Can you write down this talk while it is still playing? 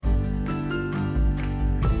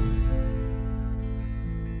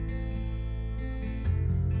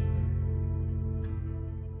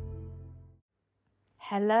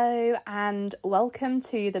Hello and welcome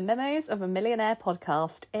to the Memos of a Millionaire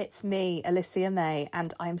podcast. It's me, Alicia May,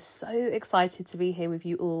 and I'm so excited to be here with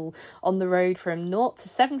you all on the road from 0 to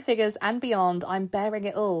 7 figures and beyond. I'm bearing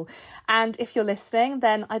it all. And if you're listening,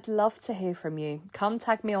 then I'd love to hear from you. Come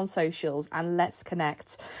tag me on socials and let's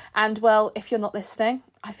connect. And well, if you're not listening,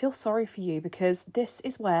 I feel sorry for you because this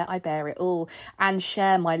is where I bear it all and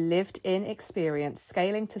share my lived-in experience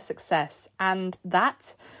scaling to success. And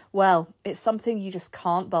that, well, it's something you just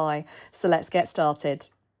can't buy. So let's get started.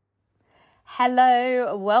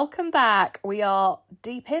 Hello, welcome back. We are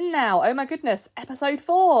deep in now. Oh my goodness, episode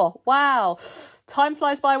 4. Wow. Time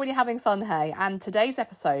flies by when you're having fun, hey? And today's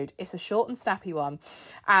episode is a short and snappy one.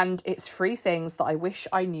 And it's 3 things that I wish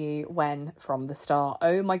I knew when from the start.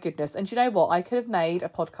 Oh my goodness. And you know what? I could have made a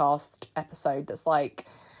podcast episode that's like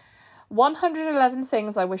 111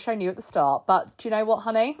 things I wish I knew at the start. But do you know what,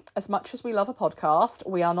 honey? As much as we love a podcast,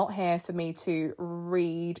 we are not here for me to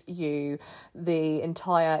read you the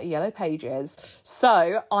entire yellow pages.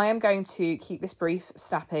 So I am going to keep this brief,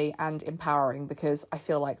 snappy and empowering because I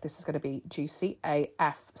feel like this is going to be juicy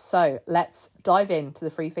AF. So let's dive into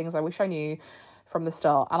the 3 things I wish I knew from the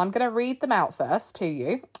start. And I'm going to read them out first to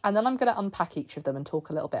you, and then I'm going to unpack each of them and talk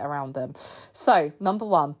a little bit around them. So number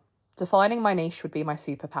 1. Defining my niche would be my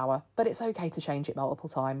superpower, but it's okay to change it multiple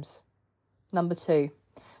times. Number 2,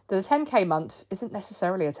 that a 10k month isn't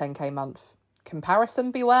necessarily a 10k month.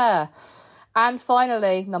 Comparison beware. And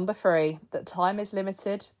finally, number 3, that time is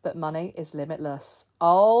limited, but money is limitless.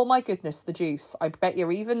 Oh my goodness, the juice. I bet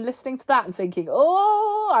you're even listening to that and thinking,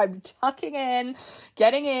 oh, I'm tucking in,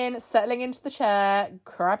 getting in, settling into the chair,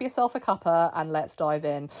 grab yourself a cuppa and let's dive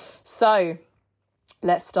in. So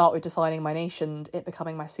let's start with defining my niche and it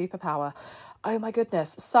becoming my superpower. Oh my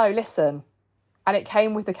goodness. So listen, and it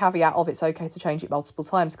came with the caveat of it's okay to change it multiple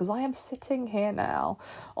times because I am sitting here now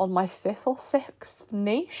on my 5th or 6th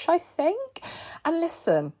niche, I think. And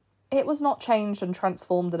listen, it was not changed and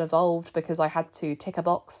transformed and evolved because I had to tick a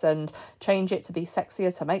box and change it to be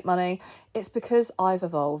sexier to make money. It's because I've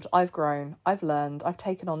evolved, I've grown, I've learned, I've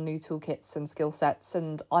taken on new toolkits and skill sets,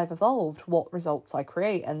 and I've evolved what results I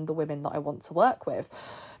create and the women that I want to work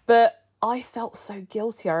with. But I felt so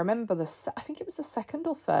guilty. I remember I think it was the 2nd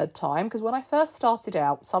or 3rd time, because when I first started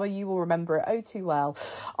out, some of you will remember it oh too well,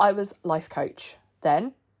 I was life coach.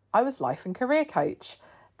 Then I was life and career coach.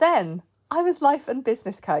 Then I was life and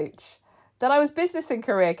business coach. Then I was business and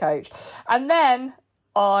career coach. And then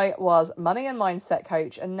I was money and mindset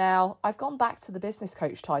coach. And now I've gone back to the business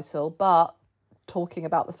coach title, but talking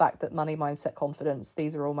about the fact that money, mindset, confidence,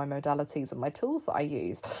 these are all my modalities and my tools that I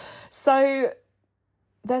use. So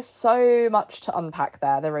there's so much to unpack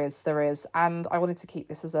there. There is. And I wanted to keep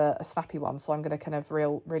this as a snappy one. So I'm going to kind of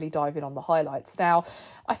really dive in on the highlights. Now,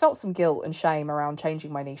 I felt some guilt and shame around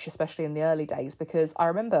changing my niche, especially in the early days, because I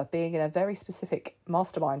remember being in a very specific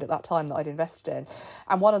mastermind at that time that I'd invested in.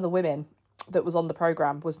 And one of the women that was on the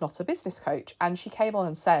program was not a business coach. And she came on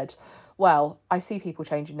and said, well, I see people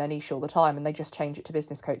changing their niche all the time and they just change it to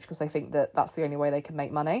business coach because they think that that's the only way they can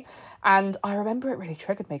make money. And I remember it really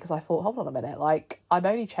triggered me because I thought, hold on a minute, like I'm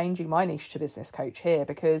only changing my niche to business coach here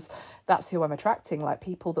because that's who I'm attracting. Like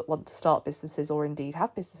people that want to start businesses or indeed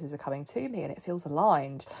have businesses are coming to me and it feels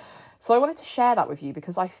aligned. So I wanted to share that with you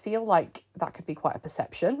because I feel like that could be quite a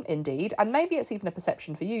perception indeed. And maybe it's even a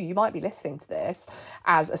perception for you. You might be listening to this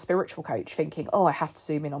as a spiritual coach thinking, oh, I have to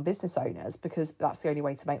zoom in on business owners because that's the only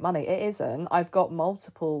way to make money. It isn't. I've got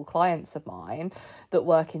multiple clients of mine that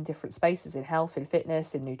work in different spaces, in health, in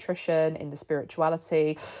fitness, in nutrition, in the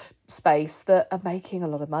spirituality space that are making a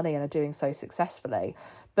lot of money and are doing so successfully.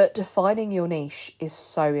 But defining your niche is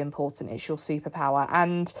so important. It's your superpower.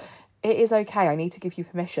 And it is okay. I need to give you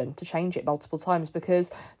permission to change it multiple times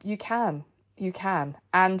because you can.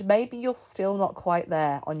 And maybe you're still not quite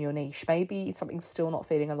there on your niche. Maybe something's still not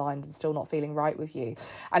feeling aligned and still not feeling right with you.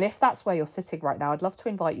 And if that's where you're sitting right now, I'd love to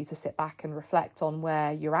invite you to sit back and reflect on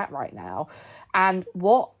where you're at right now. And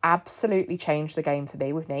what absolutely changed the game for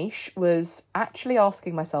me with niche was actually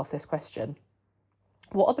asking myself this question.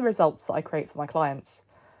 What are the results that I create for my clients?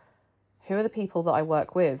 Who are the people that I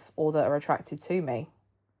work with or that are attracted to me?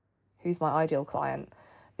 Who's my ideal client?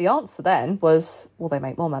 The answer then was, well, they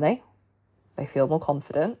make more money. They feel more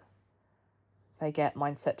confident. They get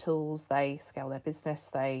mindset tools. They scale their business.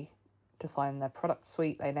 They define their product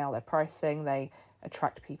suite, they nail their pricing, they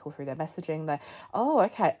attract people through their messaging. They, oh,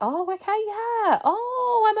 okay, yeah.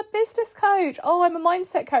 Oh, I'm a business coach. Oh, I'm a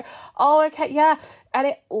mindset coach. Oh, okay, yeah. And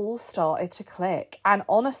it all started to click. And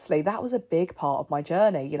honestly, that was a big part of my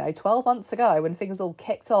journey. 12 months ago when things all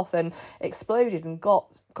kicked off and exploded and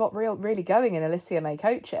got really going in Alicia May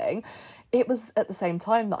coaching, it was at the same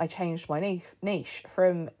time that I changed my niche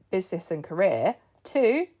from business and career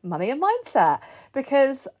to money and mindset,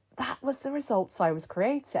 because that was the results I was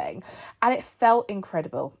creating and it felt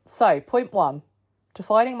incredible. So point 1,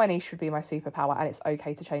 defining my niche would be my superpower, and it's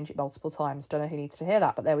okay to change it multiple times. Don't know who needs to hear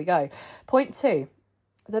that, but there we go. Point 2,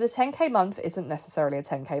 that a 10k month isn't necessarily a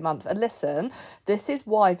 10k month. And listen, this is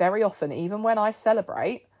why very often, even when I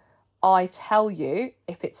celebrate, I tell you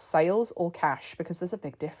if it's sales or cash, because there's a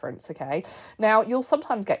big difference, okay? Now, you'll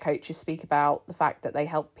sometimes get coaches speak about the fact that they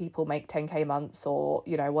help people make 10k months or,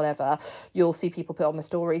 whatever. You'll see people put on the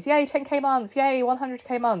stories, yay, 10k month, yay,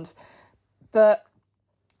 100k month. But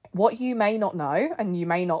what you may not know, and you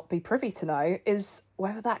may not be privy to know, is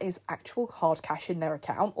whether that is actual hard cash in their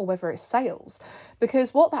account or whether it's sales.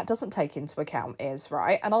 Because what that doesn't take into account is,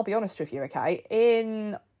 right, and I'll be honest with you, okay,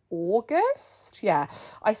 in August,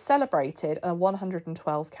 I celebrated a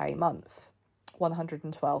 112k month.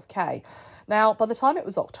 112k. Now, by the time it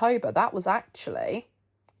was October, that was actually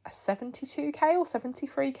a 72k or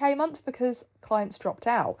 73k month, because clients dropped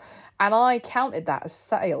out. And I counted that as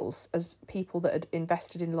sales, as people that had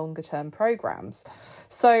invested in longer term programs.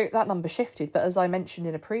 So that number shifted. But as I mentioned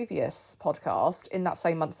in a previous podcast, in that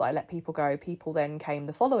same month that I let people go, people then came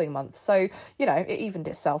the following month. So, it evened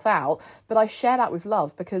itself out. But I share that with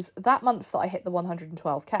love, because that month that I hit the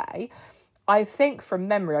 112k, I think from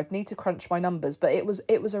memory, I'd need to crunch my numbers, but it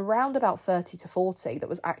was around about 30 to 40 that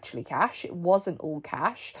was actually cash. It wasn't all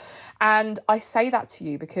cash. And I say that to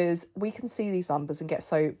you because we can see these numbers and get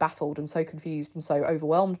so baffled and so confused and so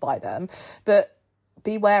overwhelmed by them. But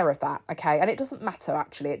beware of that, okay? And it doesn't matter,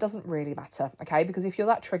 actually. It doesn't really matter, okay? Because if you're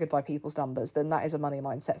that triggered by people's numbers, then that is a money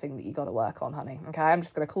mindset thing that you got to work on, honey, okay? I'm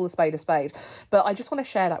just going to call a spade a spade. But I just want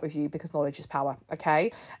to share that with you because knowledge is power,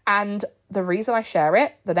 okay? And the reason I share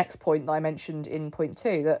it, the next point that I mentioned in point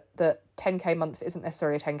 2, that 10k month isn't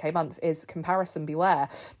necessarily a 10k month, is comparison beware.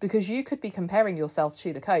 Because you could be comparing yourself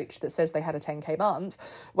to the coach that says they had a 10k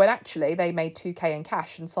month when actually they made 2k in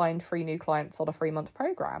cash and signed 3 new clients on a 3-month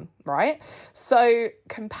program, right? So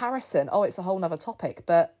comparison, it's a whole nother topic,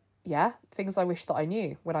 but yeah, things I wish that I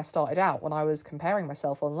knew when I started out, when I was comparing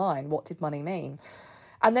myself online. What did money mean?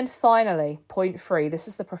 And then finally, point 3, this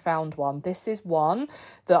is the profound one. This is one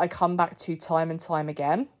that I come back to time and time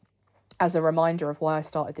again as a reminder of why I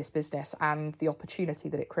started this business and the opportunity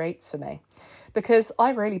that it creates for me. Because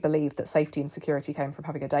I really believe that safety and security came from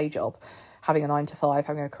having a day job, having a 9 to 5,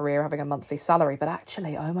 having a career, having a monthly salary. But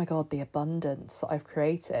actually, oh my God, the abundance that I've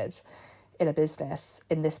created in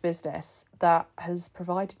this business that has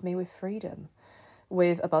provided me with freedom,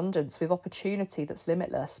 with abundance, with opportunity that's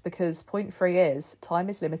limitless. Because point 3 is time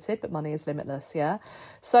is limited, but money is limitless, yeah?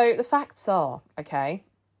 So the facts are, okay,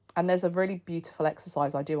 and there's a really beautiful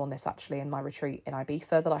exercise I do on this actually in my retreat in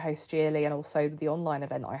Ibiza that I host yearly, and also the online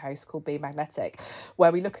event I host called Be Magnetic,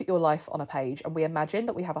 where we look at your life on a page and we imagine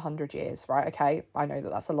that we have 100 years, right? Okay, I know that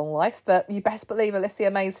that's a long life, but you best believe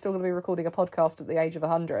Alicia May is still going to be recording a podcast at the age of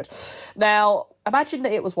 100. Now, imagine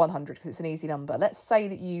that it was 100 because it's an easy number. Let's say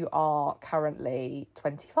that you are currently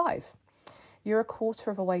 25. You're a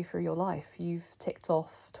quarter of a way through your life. You've ticked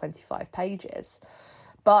off 25 pages.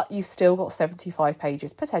 But you've still got 75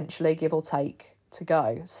 pages, potentially, give or take, to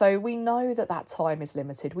go. So we know that time is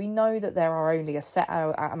limited. We know that there are only a set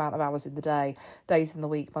amount of hours in the day, days in the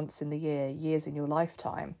week, months in the year, years in your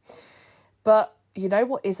lifetime. But you know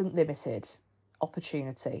what isn't limited?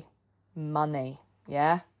 Opportunity. Money,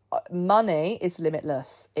 yeah? Money is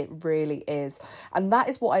limitless. It really is. And that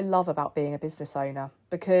is what I love about being a business owner,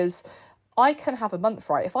 because I can have a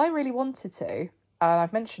month, right? If I really wanted to, and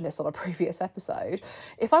I've mentioned this on a previous episode,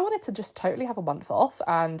 if I wanted to just totally have a month off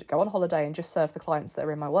and go on holiday and just serve the clients that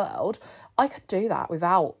are in my world, I could do that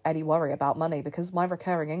without any worry about money, because my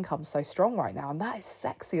recurring income's so strong right now, and that is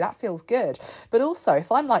sexy, that feels good. But also,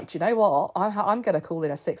 if I'm like, do you know what, I'm going to call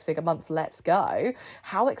in a 6-figure month, let's go,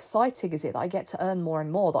 how exciting is it that I get to earn more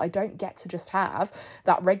and more, that I don't get to just have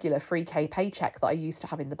that regular 3k paycheck that I used to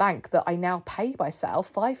have in the bank, that I now pay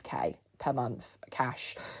myself 5k per month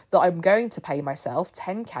cash, that I'm going to pay myself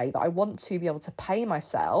 10k, that I want to be able to pay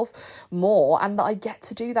myself more, and that I get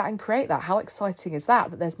to do that and create that. How exciting is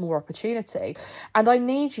that there's more opportunity? And I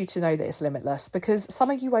need you to know that it's limitless, because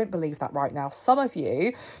some of you won't believe that right now. Some of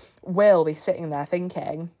you will be sitting there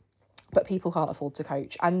thinking, but people can't afford to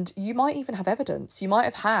coach. And you might even have evidence. You might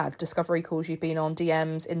have had discovery calls you've been on,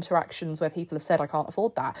 DMs, interactions where people have said, I can't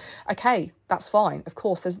afford that. Okay, that's fine. Of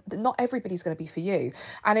course, not everybody's going to be for you.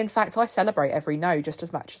 And in fact, I celebrate every no just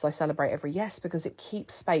as much as I celebrate every yes, because it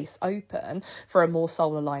keeps space open for a more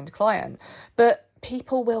soul-aligned client. But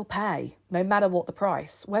people will pay no matter what the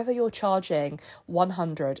price, whether you're charging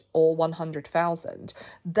 100 or 100,000,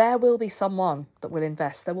 there will be someone that will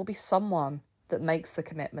invest. There will be someone that makes the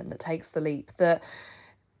commitment, that takes the leap, that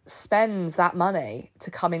spends that money to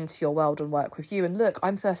come into your world and work with you. And look,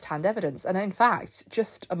 I'm first-hand evidence. And in fact,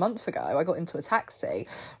 just a month ago, I got into a taxi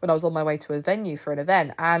when I was on my way to a venue for an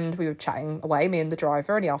event, and we were chatting away, me and the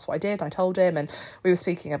driver, and he asked what I did. I told him, and we were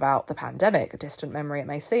speaking about the pandemic, a distant memory it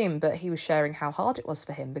may seem, but he was sharing how hard it was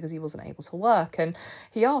for him because he wasn't able to work. And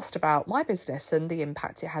he asked about my business and the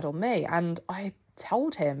impact it had on me. And I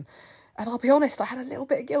told him, and I'll be honest, I had a little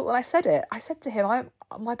bit of guilt when I said it. I said to him,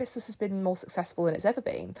 my business has been more successful than it's ever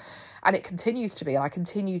been. And it continues to be. And I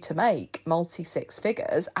continue to make multi-six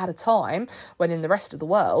figures at a time when in the rest of the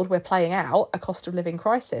world, we're playing out a cost of living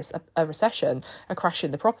crisis, a recession, a crash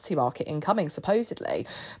in the property market incoming, supposedly.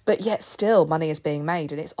 But yet still money is being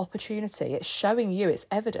made, and it's opportunity. It's showing you, it's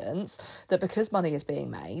evidence that because money is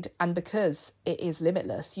being made and because it is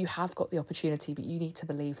limitless, you have got the opportunity, but you need to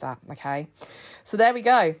believe that, okay? So there we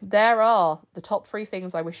go. There are the top 3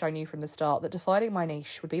 things I wish I knew from the start: that defining my niche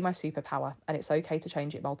would be my superpower, and it's okay to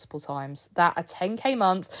change it multiple times, that a 10k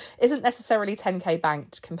month isn't necessarily 10k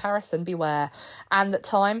banked, comparison beware, and that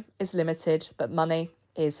time is limited but money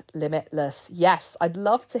is limitless. Yes, I'd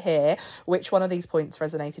love to hear which one of these points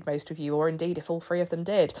resonated most with you, or indeed if all 3 of them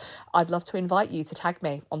did. I'd love to invite you to tag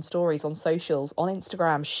me on stories, on socials, on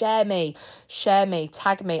Instagram. Share me,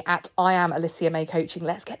 tag me at I am Alicia May Coaching.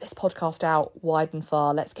 Let's get this podcast out wide and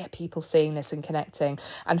far. Let's get people seeing this and connecting.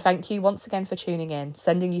 And thank you once again for tuning in.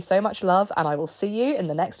 Sending you so much love, and I will see you in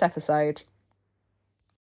the next episode.